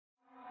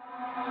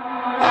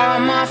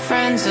my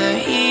friends are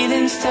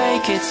heathens,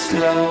 take it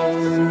slow.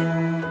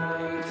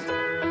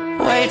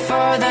 Wait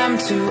for them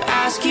to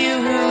ask you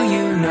who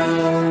you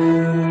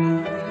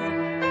know.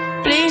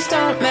 Please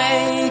don't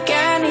make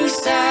any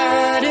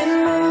sudden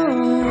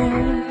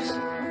moves.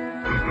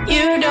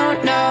 You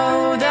don't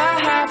know the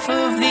half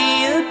of the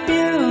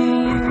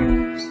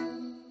abuse.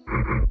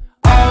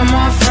 All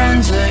my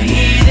friends are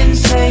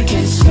heathens, take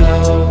it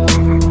slow.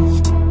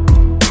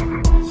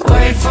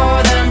 Wait for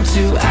them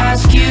to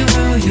ask you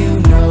who you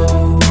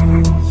know.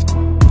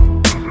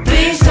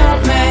 Please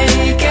don't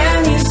make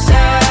any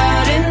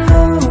sudden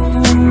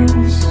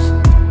moves.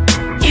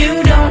 You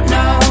don't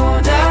know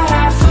the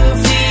half of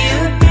the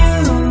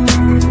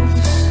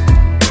abuse.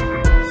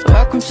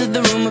 Welcome to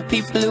the room of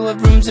people who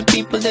have rooms of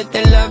people that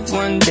they loved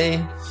one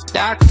day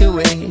docked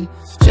away.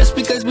 Just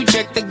because we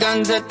check the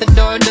guns at the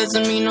door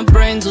doesn't mean our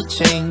brains will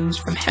change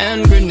from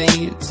hand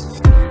grenades.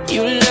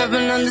 You love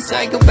another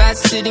psychopath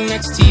sitting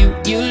next to you.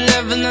 You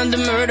love another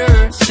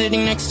murderer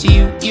sitting next to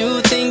you.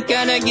 You think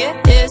I'd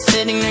get here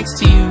sitting next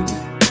to you.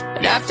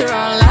 But after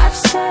all I've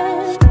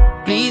said,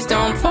 please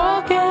don't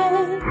forget.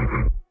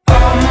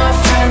 All my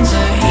friends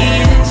are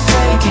heathens,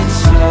 take it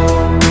slow.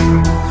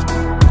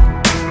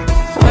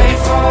 Wait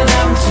for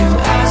them to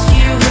ask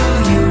you who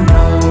you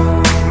know.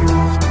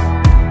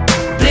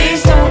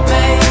 Please don't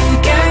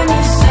make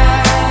any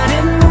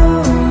sudden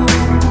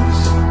moves.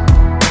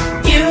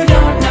 You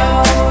don't know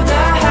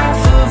the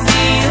half of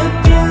the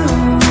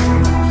abuse.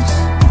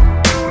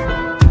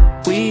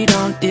 We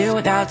don't deal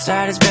with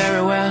outsiders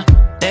very well.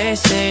 They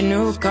say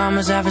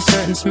newcomers have a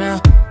certain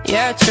smell.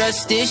 Yeah,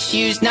 trust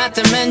issues not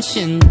to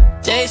mention.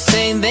 They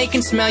say they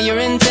can smell your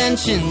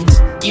intentions.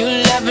 You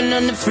laughing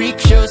on the freak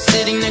show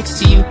sitting next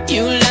to you.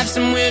 You laugh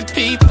some weird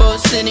people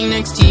sitting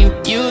next to you.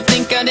 You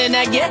think how did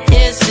I get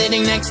here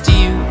sitting next to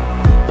you.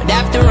 But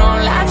after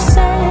all I've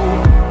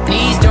said,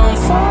 please don't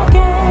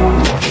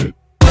forget.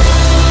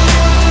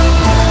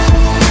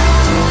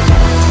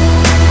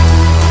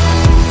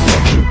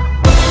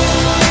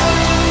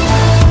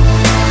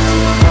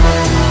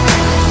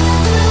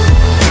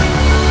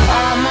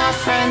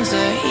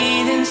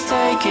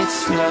 Take it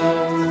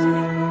slow.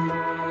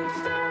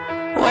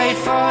 Wait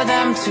for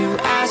them to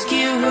ask